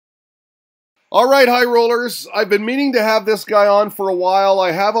All right, high rollers, I've been meaning to have this guy on for a while.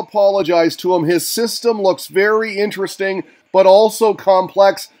 I have apologized to him. His system looks very interesting, but also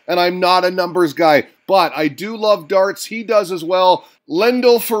complex, and I'm not a numbers guy. But I do love darts. He does as well.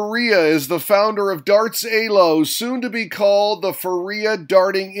 Faria is the founder of Darts ALO, soon to be called the Faria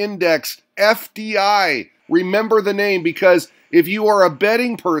Darting Index, FDI. Remember the name, because if you are a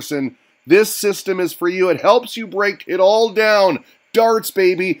betting person, this system is for you. It helps you break it all down. Darts,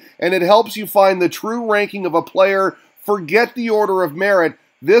 baby, and it helps you find the true ranking of a player. Forget the order of merit.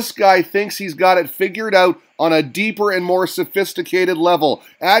 This guy thinks he's got it figured out on a deeper and more sophisticated level.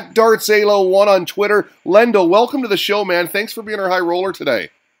 At DartsAlo1 on Twitter. Lendo, welcome to the show, man. Thanks for being our high roller today.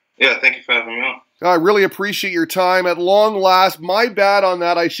 Yeah, thank you for having me on. I really appreciate your time. At long last, my bad on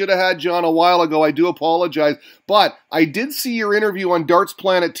that. I should have had you on a while ago. I do apologize. But I did see your interview on Darts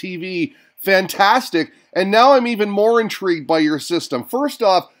Planet TV. Fantastic. And now I'm even more intrigued by your system. First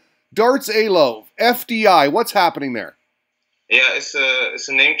off, Darts ALO, FDI, what's happening there? Yeah, it's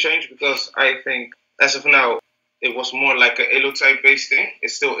a name change because I think, as of now, it was more like an ALO type based thing. It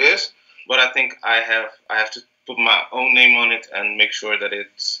still is, but I think I have to put my own name on it and make sure that it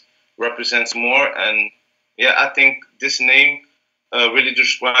represents more. And yeah, I think this name really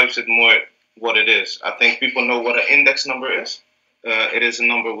describes it more what it is. I think people know what an index number is. It is a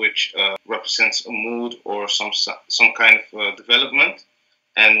number which represents a mood or some kind of development,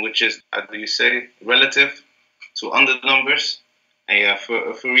 and which is, how do you say, relative to other numbers. And yeah,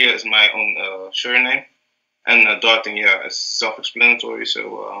 Faria is my own surname, and darting, yeah, is self-explanatory.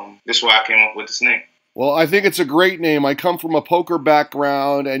 So this is why I came up with this name. Well, I think it's a great name. I come from a poker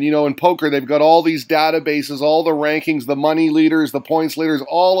background, and, you know, in poker, they've got all these databases, all the rankings, the money leaders, the points leaders,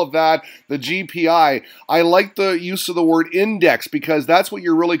 all of that, the GPI. I like the use of the word index because that's what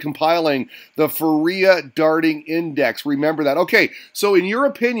you're really compiling, the Faria Darting Index. Remember that. Okay, so in your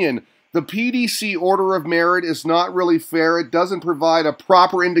opinion, the PDC order of merit is not really fair. It doesn't provide a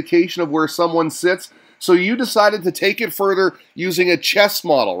proper indication of where someone sits. So you decided to take it further using a chess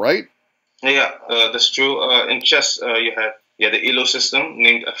model, right? Yeah, that's true. In chess, you had the ELO system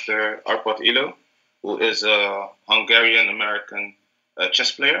named after Arpad Elo, who is a Hungarian-American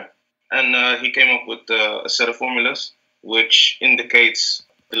chess player. And he came up with a set of formulas which indicates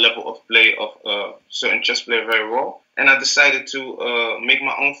the level of play of a certain chess player very well. And I decided to make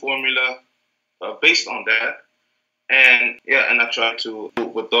my own formula based on that. And yeah, and I tried to do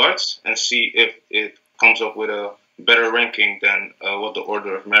it with darts and see if it comes up with a better ranking than what the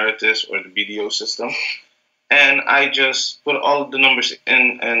order of merit is or the BDO system. And I just put all of the numbers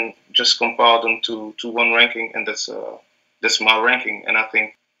in and just compiled them to one ranking, and that's my ranking. And I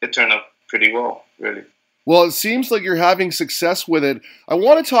think it turned out pretty well, really. Well, it seems like you're having success with it. I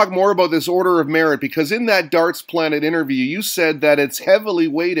want to talk more about this order of merit because in that Darts Planet interview, you said that it's heavily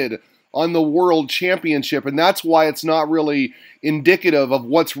weighted on the World Championship, and that's why it's not really indicative of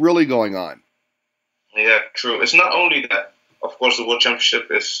what's really going on. Yeah, true. It's not only that. Of course, the World Championship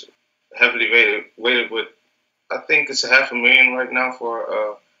is heavily weighted with, I think it's £500,000 right now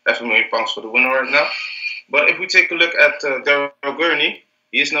for £500,000 for the winner right now. But if we take a look at Daryl Gurney,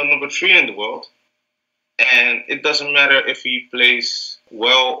 he is now number 3 in the world. And it doesn't matter if he plays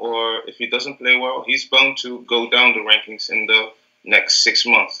well or if he doesn't play well, he's bound to go down the rankings in the next 6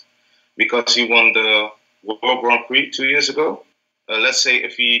 months because he won the World Grand Prix 2 years ago. Let's say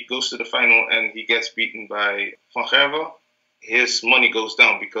if he goes to the final and he gets beaten by Van Gerwen, his money goes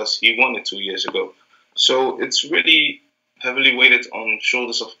down because he won it 2 years ago. So it's really heavily weighted on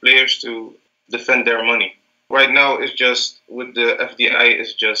shoulders of players to defend their money. Right now, it's just with the FDI,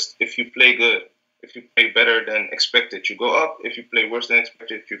 it's just if you play good, if you play better than expected, you go up. If you play worse than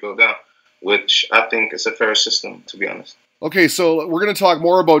expected, you go down, which I think is a fair system, to be honest. Okay, so we're going to talk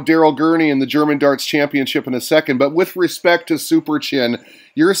more about Daryl Gurney and the German Darts Championship in a second, but with respect to Super Chin,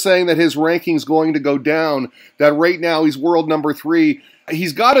 you're saying that his ranking's going to go down, that right now he's world number 3.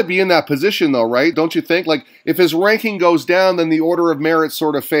 He's got to be in that position though, right? Don't you think? Like, if his ranking goes down, then the order of merit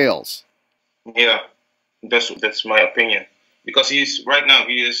sort of fails. Yeah, that's my opinion. Because right now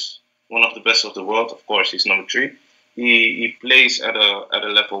he is one of the best of the world. Of course, he's number 3. He plays at a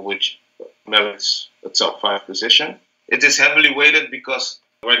level which merits a top 5 position. It is heavily weighted because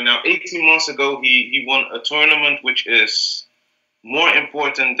right now, 18 months ago, he won a tournament which is more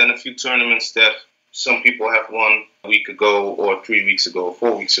important than a few tournaments that some people have won a week ago or 3 weeks ago or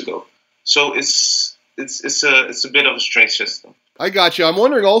 4 weeks ago. So it's a bit of a strange system. I got you. I'm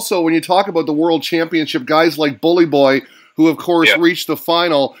wondering also, when you talk about the World Championship, guys like Bully Boy, who of course reached the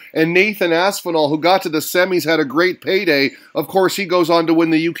final, and Nathan Aspinall, who got to the semis, had a great payday. Of course, he goes on to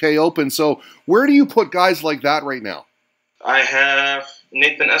win the UK Open. So where do you put guys like that right now? I have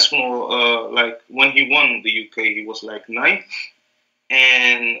Nathan Eskimo, like when he won the UK, he was like ninth,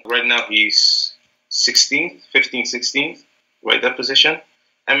 and right now he's 16th, 15th, 16th, right that position.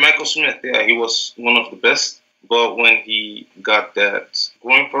 And Michael Smith, yeah, he was one of the best, but when he got that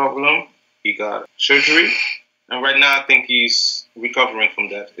groin problem, he got surgery, and right now I think he's recovering from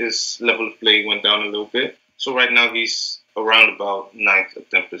that. His level of play went down a little bit, so right now he's around about ninth or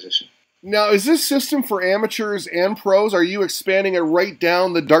 10th position. Now, is this system for amateurs and pros? Are you expanding it right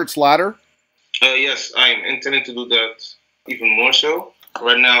down the darts ladder? Yes, I'm intending to do that even more so.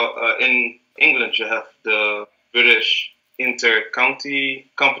 Right now, in England, you have the British Inter-County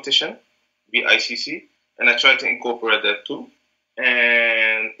Competition, BICC, and I try to incorporate that too.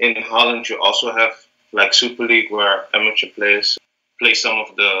 And in Holland, you also have like Super League, where amateur players play some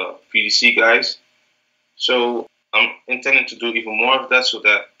of the PDC guys. So I'm intending to do even more of that, so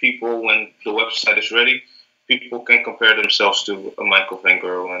that people, when the website is ready, people can compare themselves to a Michael van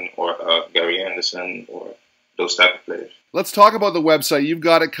Gerwen or Gary Anderson or those type of players. Let's talk about the website. You've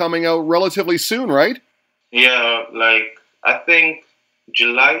got it coming out relatively soon, right? Yeah, like I think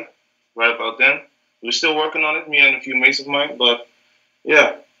July, right about then. We're still working on it, me and a few mates of mine, but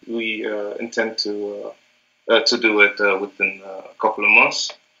yeah, we intend to do it within a couple of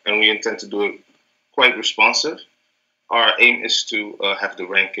months, and we intend to do it quite responsive. Our aim is to have the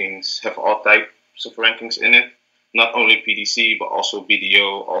rankings, have all types of rankings in it, not only PDC, but also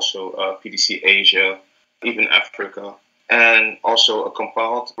BDO, also PDC Asia, even Africa, and also a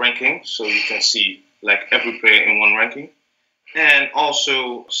compiled ranking, so you can see like every player in one ranking, and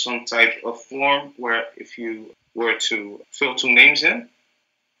also some type of form where if you were to fill two names in,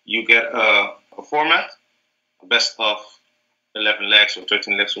 you get a format, best of 11 legs or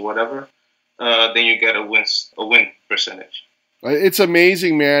 13 legs or whatever. Then you get a win percentage. It's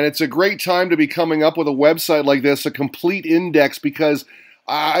amazing, man. It's a great time to be coming up with a website like this, a complete index, because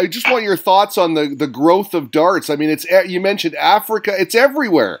I just want your thoughts on the growth of darts. I mean, you mentioned Africa. It's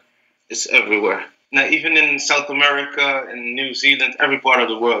everywhere. It's everywhere. Now, even in South America and New Zealand, every part of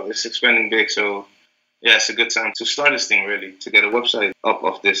the world, it's expanding big. So, yeah, it's a good time to start this thing, really, to get a website up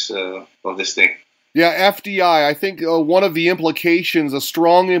of this thing. Yeah, FDI. I think one of the implications, a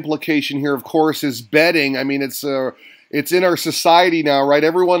strong implication here, of course, is betting. I mean, it's in our society now, right?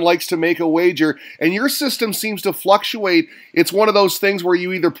 Everyone likes to make a wager, and your system seems to fluctuate. It's one of those things where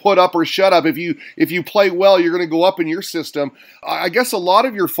you either put up or shut up. If you play well, you're going to go up in your system. I guess a lot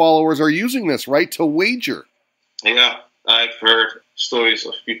of your followers are using this, right, to wager. Yeah, I've heard stories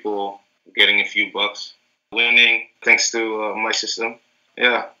of people getting a few bucks, winning thanks to my system.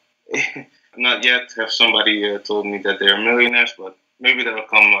 Yeah. Not yet have somebody told me that they're millionaires, but maybe that'll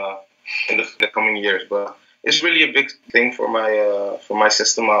come in the coming years. But it's really a big thing for my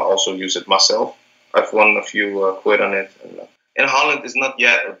system. I also use it myself. I've won a few quid on it. In Holland, it's not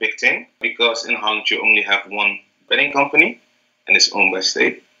yet a big thing because in Holland you only have one betting company, and it's owned by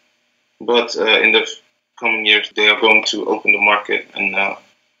state. But in the coming years, they are going to open the market, and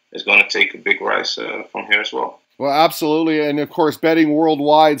it's going to take a big rise from here as well. Well, absolutely. And, of course, betting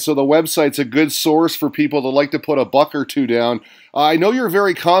worldwide, so the website's a good source for people that like to put a buck or two down. I know you're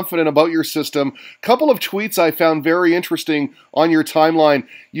very confident about your system. A couple of tweets I found very interesting on your timeline.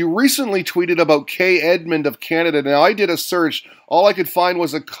 You recently tweeted about Kay Edmund of Canada. Now, I did a search. All I could find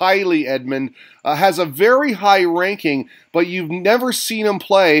was a Kylie Edmund. Has a very high ranking, but you've never seen him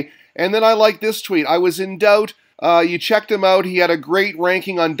play. And then I like this tweet. I was in doubt. You checked him out. He had a great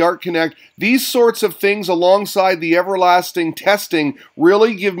ranking on Dart Connect. These sorts of things alongside the everlasting testing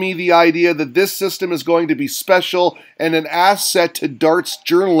really give me the idea that this system is going to be special and an asset to darts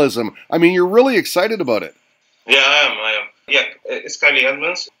journalism. I mean, you're really excited about it. Yeah, I am. Yeah, it's Kylie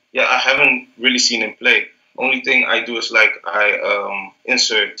Edmonds. Yeah, I haven't really seen him play. Only thing I do is like I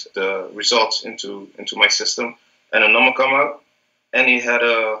insert the results into my system and a number come out. And he had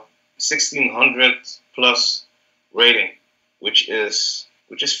a 1600 plus rating, which is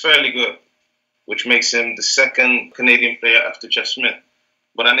fairly good, which makes him the second Canadian player after Jeff Smith.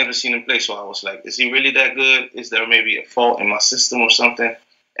 But I never seen him play, so I was like, is he really that good? Is there maybe a fault in my system or something?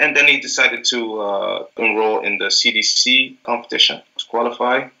 And then he decided to enroll in the CDC competition to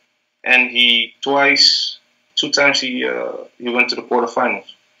qualify, and two times he went to the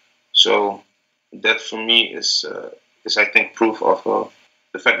quarterfinals. So that for me is I think proof of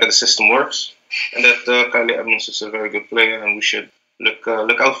the fact that the system works, and that Kylie Edmonds is a very good player, and we should look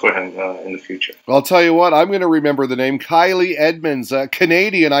out for him in the future. Well, I'll tell you what, I'm going to remember the name Kylie Edmonds,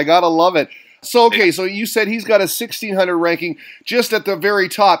 Canadian. I gotta love it. So okay, so you said he's got a 1600 ranking, just at the very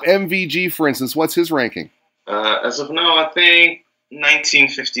top. MVG, for instance, what's his ranking? As of now, I think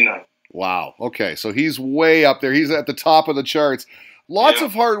 1959. Wow. Okay, so he's way up there. He's at the top of the charts. Lots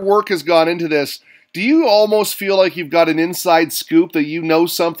of hard work has gone into this. Do you almost feel like you've got an inside scoop that you know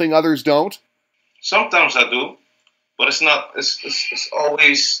something others don't? Sometimes I do, but it's not. It's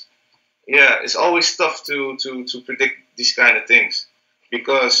always, yeah, it's always tough to predict these kind of things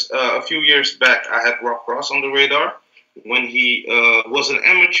because a few years back I had Rob Cross on the radar. When he was an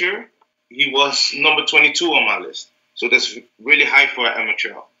amateur, he was number 22 on my list. So that's really high for an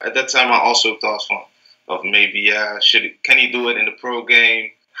amateur. At that time, I also thought of maybe can he do it in the pro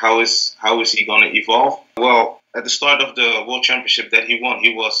game? How is he going to evolve? Well, at the start of the World Championship that he won,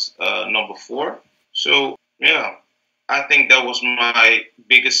 he was number 4. So yeah, I think that was my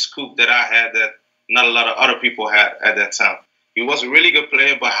biggest scoop that I had that not a lot of other people had at that time. He was a really good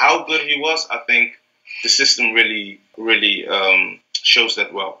player, but how good he was, I think the system really shows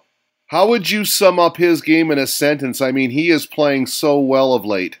that well. How would you sum up his game in a sentence? I mean, he is playing so well of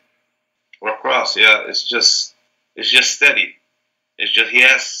late. Rob Cross, yeah, it's just steady. It's just he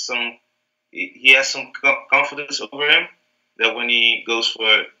has some confidence over him that when he goes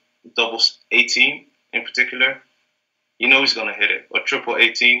for double 18 in particular, you know he's gonna hit it. Or triple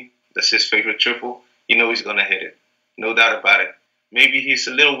 18, that's his favorite triple. You know he's gonna hit it, no doubt about it. Maybe he's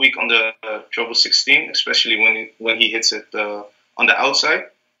a little weak on the treble 16, especially when he hits it on the outside.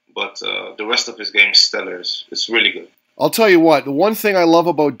 But the rest of his game is stellar. It's really good. I'll tell you what, the one thing I love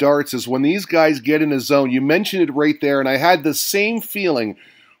about darts is when these guys get in a zone, you mentioned it right there, and I had the same feeling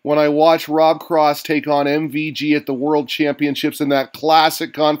when I watched Rob Cross take on MVG at the World Championships in that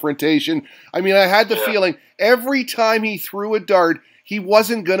classic confrontation. I mean, I had the feeling every time he threw a dart, he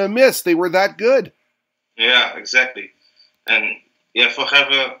wasn't going to miss. They were that good. Yeah, exactly. And yeah,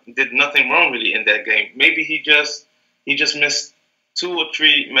 Faria did nothing wrong really in that game. Maybe he just missed 2 or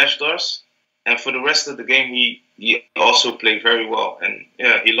 3 match darts, and for the rest of the game he also played very well. And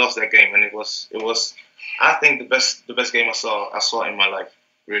yeah, he lost that game, and it was I think the best game I saw in my life.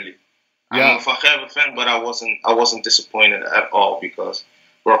 Really, I'm a Faria fan, but I wasn't disappointed at all because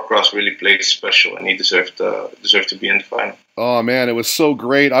Rob Cross really played special, and he deserved to be in the final. Oh, man, it was so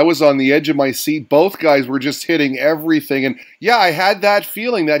great. I was on the edge of my seat. Both guys were just hitting everything. And, yeah, I had that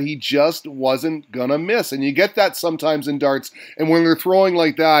feeling that he just wasn't going to miss. And you get that sometimes in darts. And when they're throwing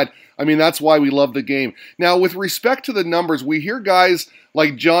like that, I mean, that's why we love the game. Now, with respect to the numbers, we hear guys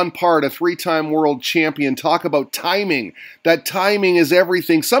like John Part, a 3-time world champion, talk about timing. That timing is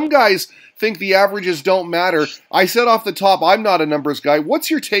everything. Some guys think the averages don't matter. I said off the top, I'm not a numbers guy. What's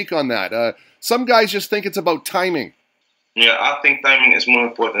your take on that? Some guys just think it's about timing. Yeah, I think timing is more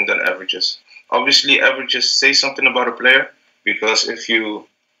important than averages. Obviously, averages say something about a player because if you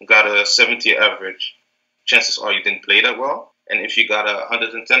got a 70 average, chances are you didn't play that well. And if you got a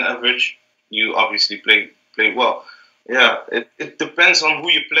 110 average, you obviously played well. Yeah, it depends on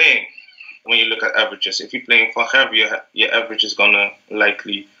who you're playing when you look at averages. If you're playing Faria, your average is going to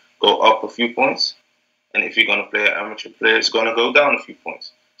likely go up a few points. And if you're going to play an amateur player, it's going to go down a few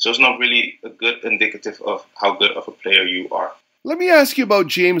points. So it's not really a good indicative of how good of a player you are. Let me ask you about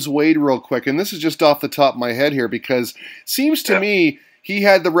James Wade real quick, and this is just off the top of my head here, because it seems to me he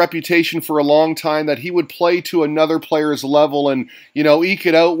had the reputation for a long time that he would play to another player's level and, you know, eke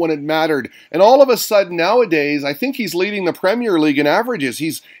it out when it mattered. And all of a sudden nowadays, I think he's leading the Premier League in averages.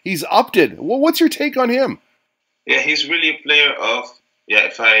 He's upped it. Well, what's your take on him? Yeah, he's really a player of,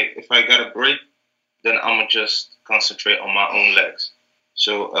 if I got a break, then I'm going to just concentrate on my own legs.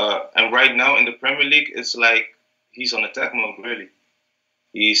 So, and right now in the Premier League, it's like he's on attack mode, really.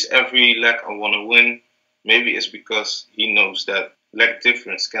 He's every leg I want to win. Maybe it's because he knows that leg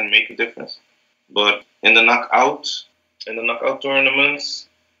difference can make a difference. But in the knockout tournaments,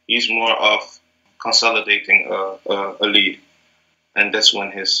 he's more of consolidating a lead. And that's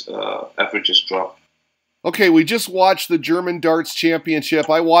when his averages drop. Okay, we just watched the German Darts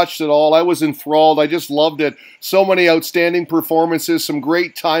Championship. I watched it all. I was enthralled. I just loved it. So many outstanding performances, some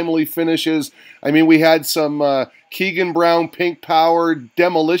great timely finishes. I mean, we had some Keegan Brown, Pink Power,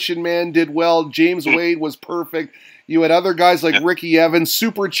 Demolition Man did well. James Wade was perfect. You had other guys like Ricky Evans.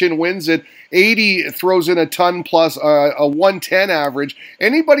 Super Chin wins it. 80 throws in a ton plus a 110 average.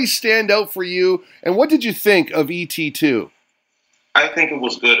 Anybody stand out for you? And what did you think of ET2? I think it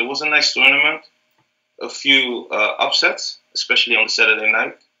was good. It was a nice tournament. A few upsets, especially on the Saturday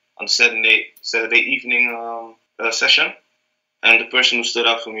night, on the Saturday evening session. And the person who stood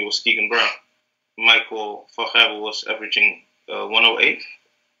out for me was Keegan Brown. Michael Faria was averaging 108,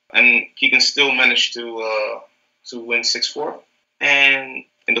 and Keegan still managed to win 6-4. And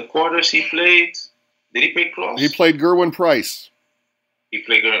in the quarters he played, did he play Cross? He played Gerwin Price. He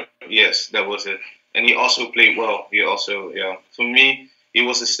played Gerwin, yes, that was it. And he also played well. He also, for me, he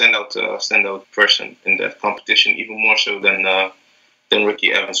was a standout person in that competition, even more so than than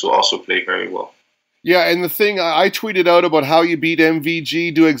Ricky Evans, who also played very well. Yeah, and the thing I tweeted out about how you beat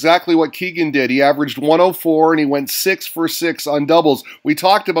MVG, do exactly what Keegan did. He averaged 104 and he went 6 for 6 on doubles. We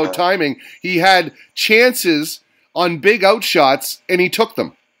talked about timing. He had chances on big outshots and he took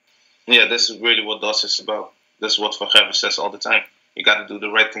them. Yeah, this is really what DOS is about. This is what Faria says all the time. You got to do the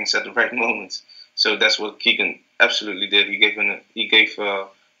right things at the right moments. So that's what Keegan absolutely did. He gave Faria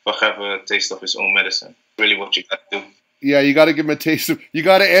a taste of his own medicine. Really, what you got to do. Yeah, you got to give him a taste of. You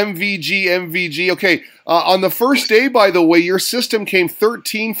got to MVG. Okay, on the first day, by the way, your system came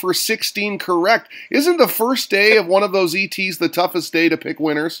 13 for 16 correct. Isn't the first day of one of those ETs the toughest day to pick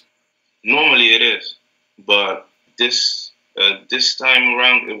winners? Normally it is, but this time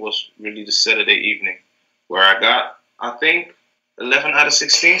around it was really the Saturday evening where I got, I think, 11 out of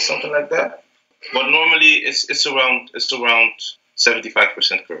 16, something like that. But normally it's around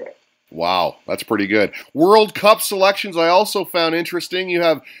 75% correct. Wow, that's pretty good. World Cup selections I also found interesting. You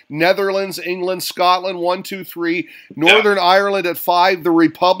have Netherlands, England, Scotland, 1, 2, 3, Northern Ireland at 5, the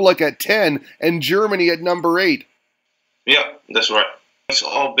Republic at 10, and Germany at number 8. Yeah, that's right. It's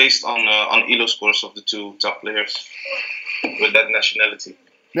all based on ELO scores of the two top players with that nationality.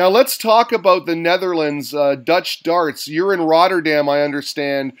 Now let's talk about the Netherlands, Dutch darts. You're in Rotterdam, I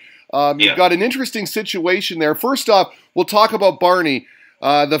understand. You've got an interesting situation there. First off, we'll talk about Barney.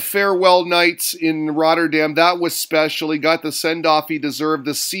 The farewell nights in Rotterdam, that was special. He got the send-off he deserved,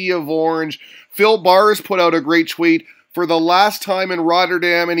 the Sea of Orange. Phil Bars put out a great tweet for the last time in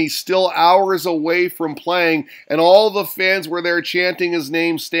Rotterdam, and he's still hours away from playing, and all the fans were there chanting his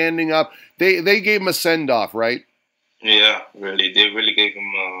name, standing up. They gave him a send-off, right? Yeah, really. They really gave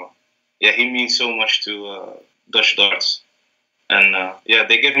him... he means so much to Dutch darts. And,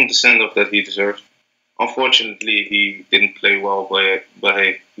 they gave him the send-off that he deserved. Unfortunately, he didn't play well, but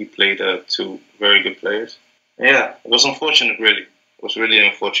hey, he played two very good players. Yeah, it was unfortunate, really. It was really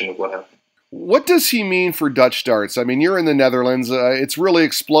unfortunate what happened. What does he mean for Dutch darts? I mean, you're in the Netherlands. It's really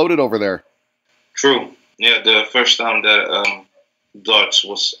exploded over there. True. Yeah, the first time that darts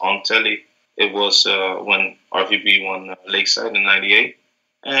was on telly, it was when RVB won Lakeside in '98.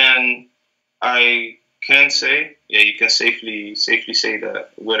 And I can say, you can safely say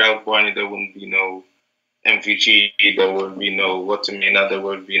that without Barney, there wouldn't be no MVG, there would be no Watermina, there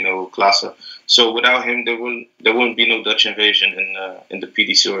would be no Klaassen. So without him, there wouldn't be no Dutch invasion in the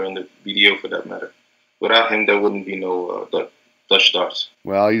PDC or in the BDO for that matter. Without him, there wouldn't be no Dutch darts.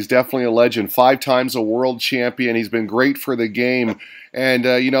 Well, he's definitely a legend. 5 times a world champion. He's been great for the game. And,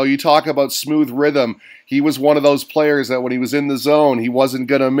 you talk about smooth rhythm. He was one of those players that when he was in the zone, he wasn't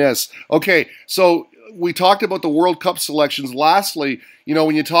going to miss. Okay, so we talked about the World Cup selections. Lastly,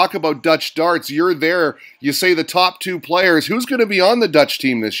 when you talk about Dutch darts, you're there. You say the top 2 players. Who's going to be on the Dutch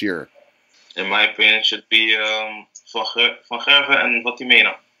team this year? In my opinion, it should be Van Gerven and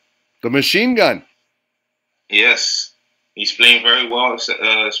Watermina. The machine gun. Yes, he's playing very well,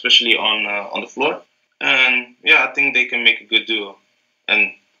 especially on the floor. And I think they can make a good duo.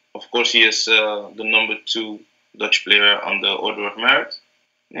 And of course, he is the number 2 Dutch player on the Order of Merit.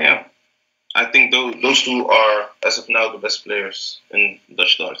 Yeah. I think those two are, as of now, the best players in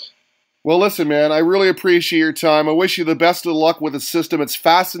Dutch darts. Well, listen, man, I really appreciate your time. I wish you the best of luck with the system. It's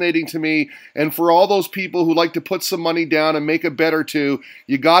fascinating to me. And for all those people who like to put some money down and make a bet or two,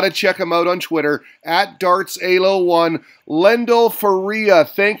 you got to check him out on Twitter, @DartsAlo1. Lendl Faria,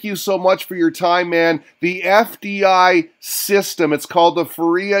 thank you so much for your time, man. The FDI system, it's called the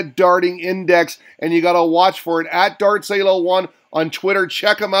Faria Darting Index, and you got to watch for it, @DartsAlo1 on Twitter.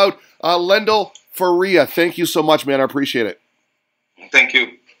 Check him out. Lendl Faria, thank you so much, man. I appreciate it. Thank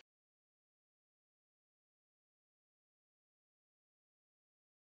you.